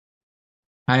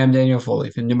Hi, I'm Daniel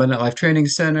Foley from the Abundant Life Training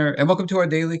Center, and welcome to our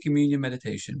daily communion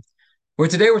meditation. Where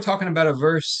today we're talking about a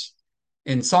verse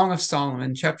in Song of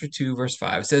Solomon, chapter 2, verse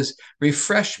 5. It says,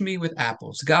 "Refresh me with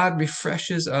apples." God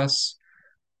refreshes us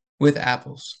with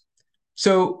apples.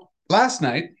 So last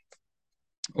night,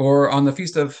 or on the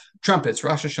Feast of Trumpets,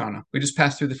 Rosh Hashanah, we just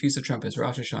passed through the Feast of Trumpets,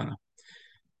 Rosh Hashanah.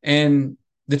 And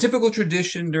the typical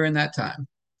tradition during that time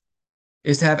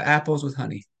is to have apples with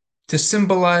honey to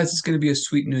symbolize it's going to be a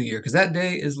sweet new year, because that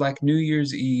day is like New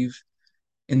Year's Eve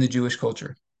in the Jewish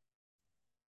culture.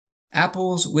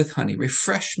 Apples with honey.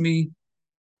 Refresh me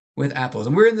with apples.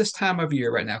 And we're in this time of year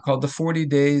right now called the 40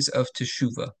 days of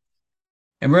Teshuvah.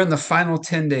 And we're in the final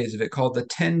 10 days of it called the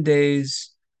 10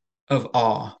 days of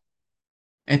awe.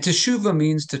 And Teshuvah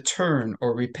means to turn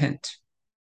or repent.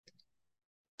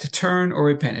 To turn or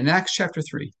repent. In Acts chapter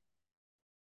 3,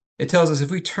 it tells us if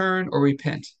we turn or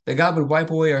repent, that God would wipe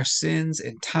away our sins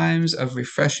and times of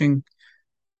refreshing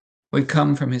would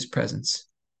come from his presence.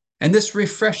 And this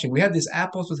refreshing, we have these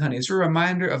apples with honey. It's a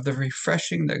reminder of the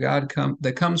refreshing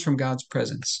that comes from God's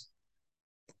presence.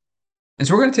 And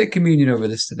so we're going to take communion over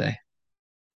this today,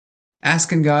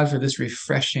 asking God for this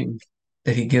refreshing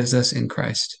that he gives us in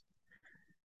Christ.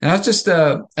 And I was just,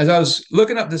 as I was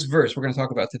looking up this verse we're going to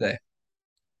talk about today,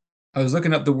 I was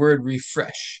looking up the word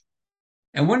refresh.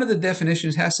 And one of the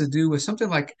definitions has to do with something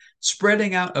like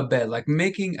spreading out a bed, like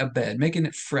making a bed, making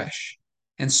it fresh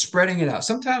and spreading it out.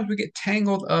 Sometimes we get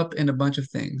tangled up in a bunch of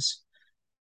things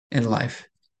in life.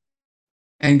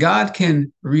 And God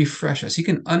can refresh us. He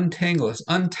can untangle us,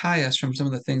 untie us from some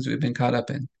of the things we've been caught up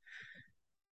in.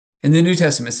 In the New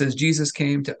Testament, it says Jesus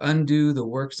came to undo the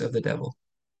works of the devil.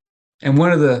 And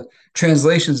one of the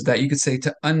translations of that you could say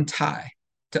to untie,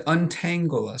 to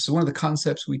untangle us. So one of the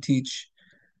concepts we teach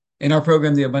in our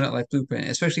program, The Abundant Life Blueprint,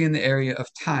 especially in the area of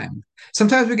time.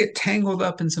 Sometimes we get tangled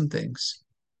up in some things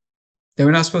that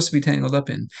we're not supposed to be tangled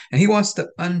up in. And he wants to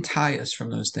untie us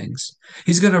from those things.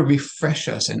 He's going to refresh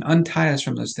us and untie us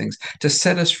from those things to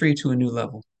set us free to a new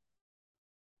level.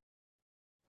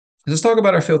 Let's talk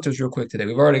about our filters real quick today.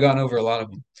 We've already gone over a lot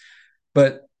of them,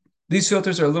 but these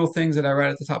filters are little things that I write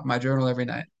at the top of my journal every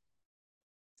night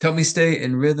to help me stay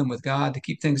in rhythm with God, to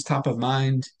keep things top of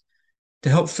mind, to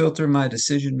help filter my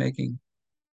decision making.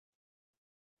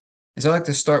 And so I like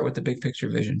to start with the big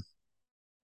picture vision.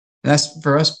 And that's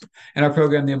for us in our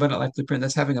program, the Abundant Life Blueprint,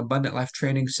 that's having abundant life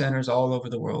training centers all over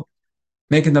the world,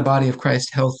 making the body of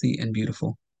Christ healthy and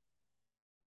beautiful.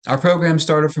 Our program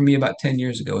started for me about 10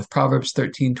 years ago with Proverbs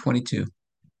 13:22.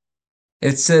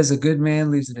 It says, "A good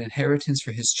man leaves an inheritance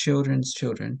for his children's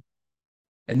children."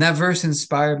 And that verse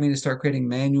inspired me to start creating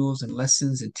manuals and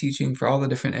lessons and teaching for all the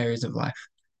different areas of life.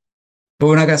 But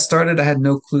when I got started, I had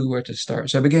no clue where to start.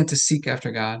 So I began to seek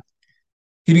after God.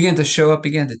 He began to show up,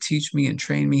 began to teach me and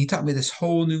train me. He taught me this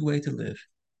whole new way to live,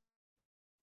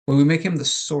 where we make him the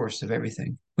source of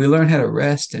everything. We learn how to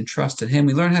rest and trust in him.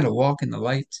 We learn how to walk in the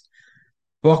light,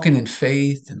 walking in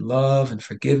faith and love and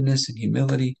forgiveness and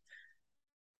humility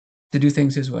to do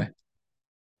things his way.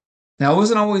 Now, it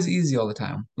wasn't always easy all the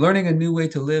time. Learning a new way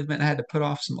to live meant I had to put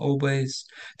off some old ways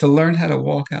to learn how to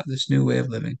walk out this new way of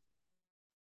living.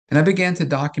 And I began to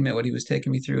document what he was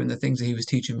taking me through and the things that he was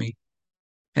teaching me.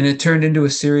 And it turned into a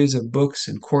series of books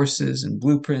and courses and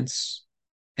blueprints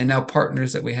and now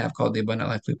partners that we have called the Abundant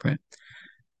Life Blueprint.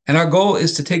 And our goal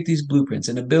is to take these blueprints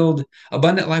and to build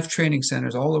abundant life training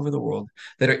centers all over the world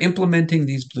that are implementing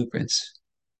these blueprints.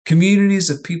 Communities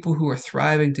of people who are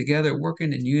thriving together,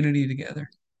 working in unity together,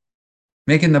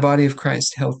 making the body of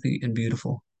Christ healthy and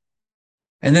beautiful.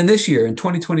 And then this year, in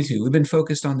 2022, we've been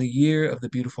focused on the year of the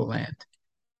beautiful land.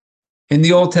 In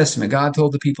the Old Testament, God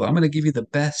told the people, "I'm going to give you the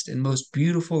best and most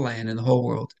beautiful land in the whole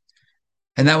world."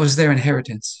 And that was their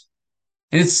inheritance.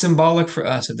 And it's symbolic for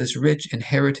us of this rich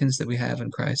inheritance that we have in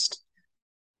Christ.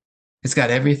 It's got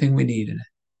everything we need in it.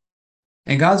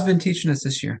 And God's been teaching us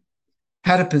this year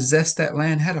how to possess that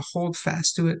land, how to hold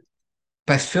fast to it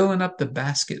by filling up the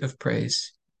basket of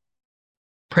praise,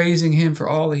 praising Him for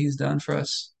all that He's done for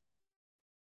us,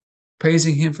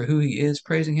 praising Him for who He is,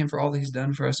 praising Him for all that He's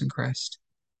done for us in Christ.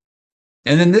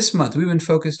 And then this month, we've been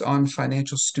focused on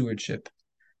financial stewardship,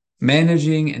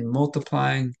 managing and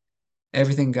multiplying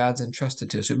everything God's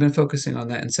entrusted to us. We've been focusing on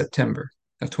that in September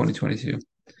of 2022.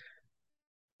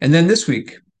 And then this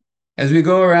week, as we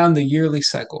go around the yearly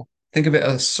cycle, think of it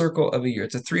as a circle of a year.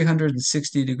 It's a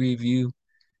 360-degree view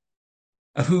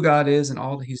of who God is and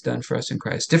all that He's done for us in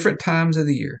Christ. Different times of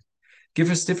the year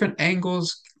give us different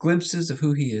angles, glimpses of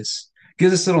who He is.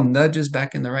 Gives us little nudges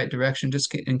back in the right direction,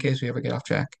 just in case we ever get off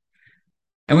track.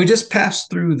 And we just passed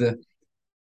through the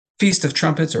Feast of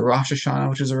Trumpets or Rosh Hashanah,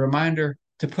 which is a reminder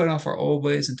to put off our old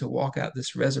ways and to walk out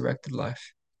this resurrected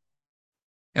life.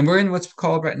 And we're in what's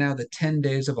called right now the 10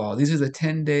 days of awe. These are the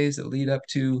 10 days that lead up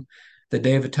to the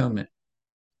Day of Atonement,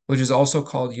 which is also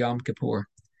called Yom Kippur.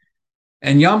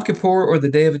 And Yom Kippur, or the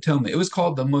Day of Atonement, it was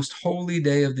called the most holy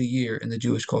day of the year in the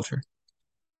Jewish culture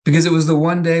because it was the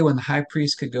one day when the high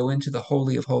priest could go into the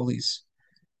Holy of Holies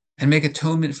and make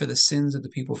atonement for the sins of the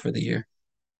people for the year.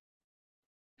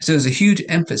 So there's a huge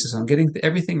emphasis on getting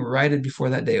everything righted before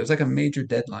that day. It was like a major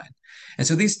deadline. And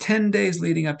so these 10 days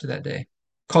leading up to that day,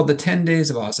 called the 10 days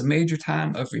of awe, it's a major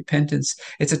time of repentance.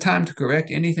 It's a time to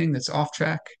correct anything that's off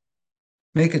track,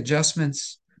 make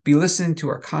adjustments, be listening to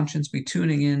our conscience, be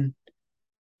tuning in,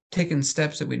 taking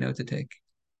steps that we know to take.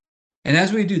 And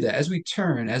as we do that, as we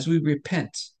turn, as we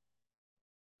repent,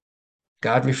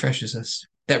 God refreshes us.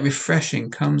 That refreshing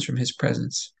comes from his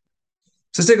presence.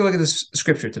 So let's take a look at this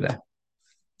scripture today.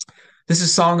 This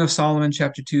is Song of Solomon,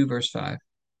 chapter 2, verse 5.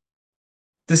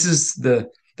 This is the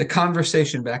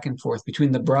conversation back and forth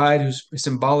between the bride, who's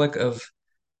symbolic of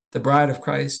the bride of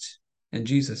Christ, and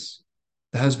Jesus,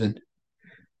 the husband.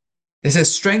 It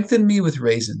says, strengthen me with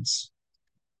raisins,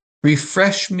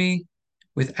 refresh me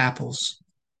with apples,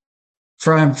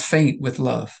 for I'm faint with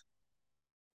love.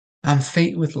 I'm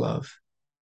faint with love.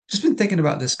 Just been thinking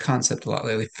about this concept a lot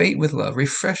lately. Faint with love.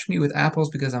 Refresh me with apples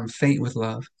because I'm faint with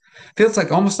love. Feels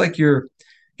like almost like you're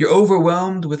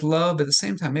overwhelmed with love, but at the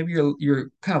same time, maybe you're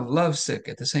kind of lovesick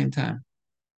at the same time.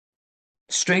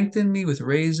 Strengthen me with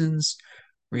raisins,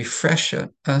 refresh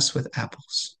us with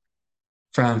apples,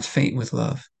 for I'm faint with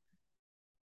love.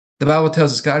 The Bible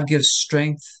tells us God gives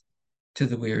strength to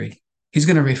the weary. He's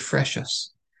going to refresh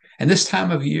us. And this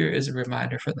time of year is a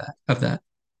reminder for that, of that.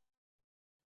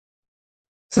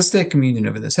 So let's take communion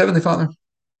over this. Heavenly Father,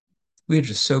 we are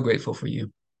just so grateful for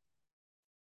you.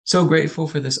 So grateful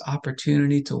for this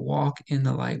opportunity to walk in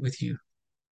the light with you,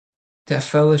 to have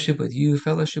fellowship with you,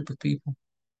 fellowship with people,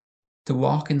 to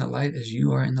walk in the light as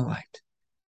you are in the light.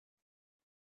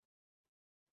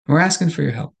 We're asking for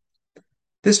your help.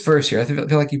 This verse here, I feel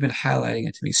like you've been highlighting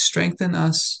it to me. Strengthen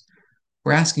us.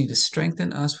 We're asking you to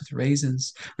strengthen us with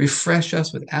raisins, refresh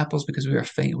us with apples because we are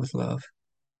faint with love.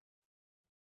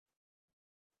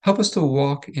 Help us to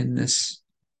walk in this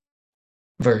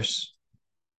verse.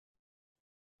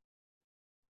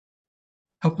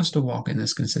 Help us to walk in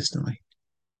this consistently.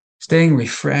 Staying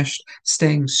refreshed,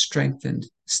 staying strengthened,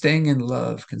 staying in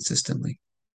love consistently.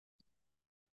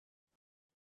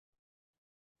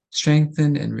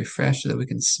 Strengthened and refreshed so that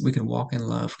we can walk in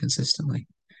love consistently.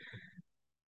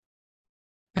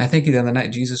 And I thank you that on the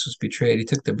night Jesus was betrayed, he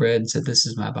took the bread and said, this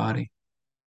is my body,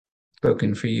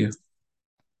 broken for you.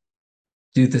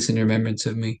 Do this in remembrance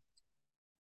of me.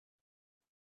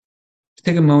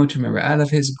 Take a moment to remember, out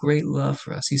of his great love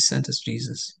for us, he sent us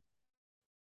Jesus.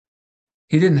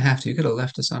 He didn't have to. He could have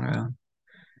left us on our own.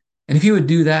 And if he would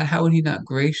do that, how would he not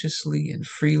graciously and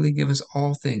freely give us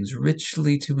all things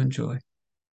richly to enjoy?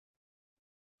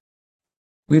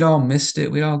 We'd all missed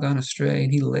it. We'd all gone astray,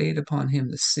 and he laid upon him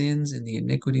the sins and the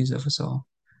iniquities of us all.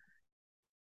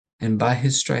 And by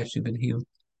his stripes we've been healed.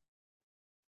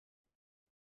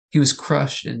 He was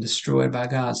crushed and destroyed by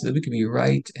God so that we could be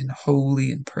right and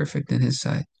holy and perfect in his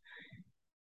sight.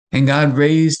 And God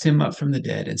raised him up from the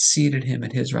dead and seated him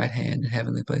at his right hand in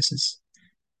heavenly places.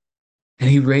 And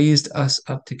he raised us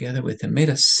up together with him, made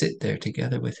us sit there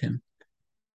together with him,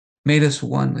 made us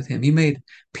one with him. He made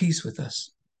peace with us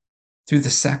through the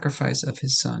sacrifice of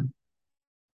his son.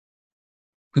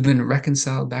 We've been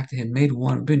reconciled back to him, made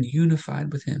one, we've been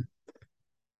unified with him.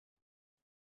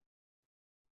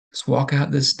 Let's walk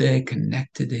out this day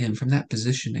connected to him from that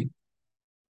positioning.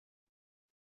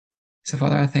 So,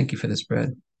 Father, I thank you for this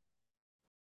bread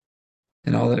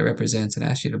and all that it represents, and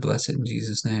ask you to bless it in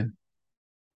Jesus' name.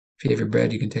 If you have your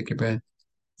bread, you can take your bread.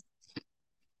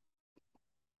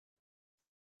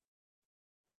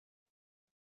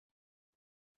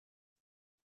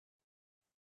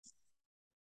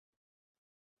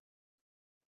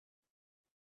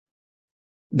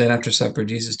 Then after supper,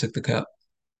 Jesus took the cup.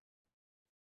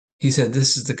 He said,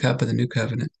 this is the cup of the new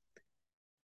covenant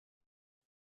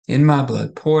in my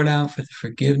blood, poured out for the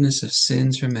forgiveness of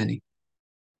sins for many.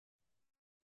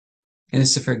 And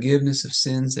it's the forgiveness of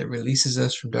sins that releases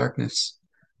us from darkness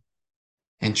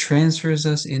and transfers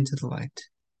us into the light,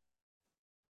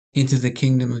 into the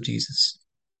kingdom of Jesus.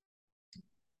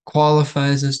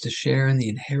 Qualifies us to share in the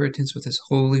inheritance with his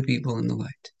holy people in the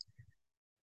light.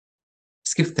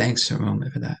 Let's give thanks for a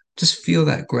moment for that. Just feel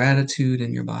that gratitude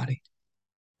in your body.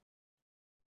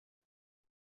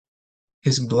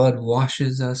 His blood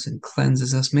washes us and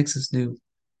cleanses us, makes us new,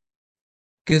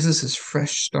 gives us this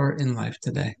fresh start in life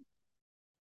today.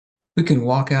 We can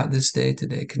walk out this day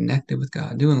today connected with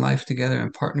God, doing life together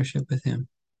in partnership with him.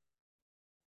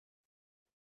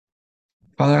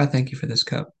 Father, I thank you for this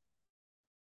cup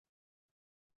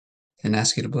and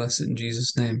ask you to bless it in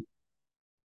Jesus' name.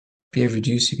 If you have your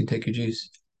juice, you can take your juice.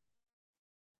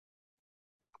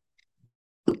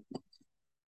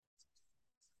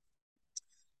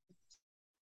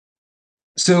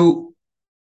 So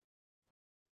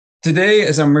today,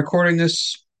 as I'm recording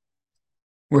this,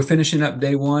 we're finishing up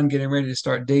day one, getting ready to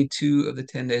start day two of the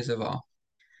 10 days of awe.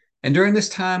 And during this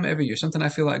time every year, something I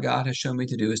feel like God has shown me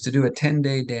to do is to do a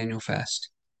 10-day Daniel fast.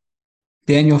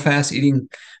 Daniel fast, eating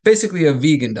basically a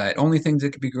vegan diet, only things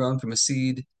that could be grown from a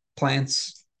seed,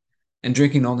 plants, and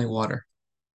drinking only water.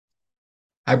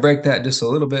 I break that just a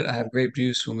little bit. I have grape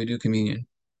juice when we do communion,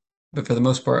 but for the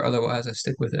most part, otherwise, I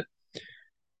stick with it.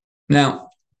 Now,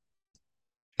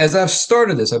 as I've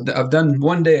started this, I've done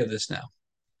one day of this now.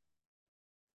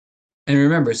 And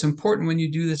remember, it's important when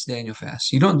you do this Daniel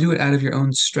fast. You don't do it out of your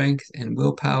own strength and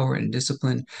willpower and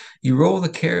discipline. You roll the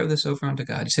care of this over onto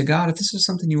God. You say, God, if this is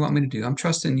something you want me to do, I'm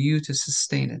trusting you to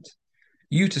sustain it,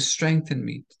 you to strengthen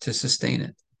me to sustain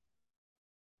it.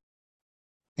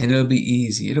 And it'll be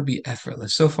easy, it'll be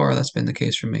effortless. So far, that's been the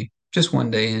case for me. Just one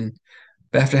day in.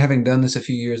 But after having done this a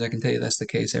few years, I can tell you that's the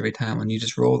case every time when you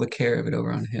just roll the care of it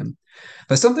over on Him.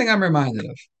 But something I'm reminded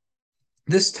of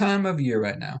this time of year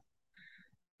right now,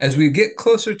 as we get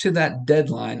closer to that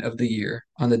deadline of the year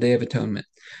on the Day of Atonement,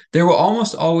 there will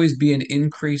almost always be an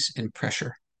increase in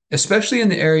pressure, especially in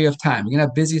the area of time. You're going to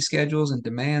have busy schedules and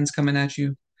demands coming at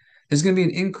you. There's going to be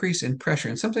an increase in pressure.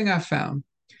 And something I've found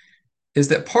is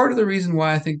that part of the reason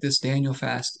why I think this Daniel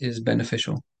fast is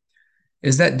beneficial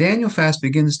is that Daniel fast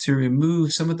begins to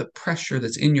remove some of the pressure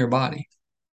that's in your body.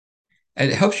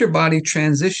 And it helps your body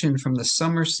transition from the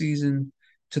summer season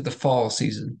to the fall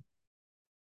season.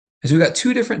 Because we've got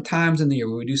two different times in the year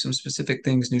where we do some specific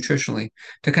things nutritionally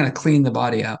to kind of clean the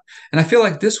body out. And I feel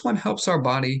like this one helps our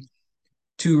body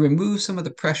to remove some of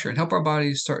the pressure and help our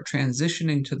body start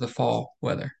transitioning to the fall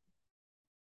weather.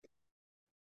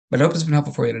 But I hope it's been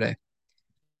helpful for you today. If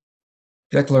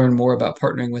you'd like to learn more about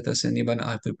partnering with us in the Abundant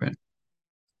Life Blueprint,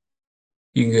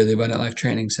 you can go to the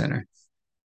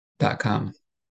AbundantLifeTrainingCenter.com.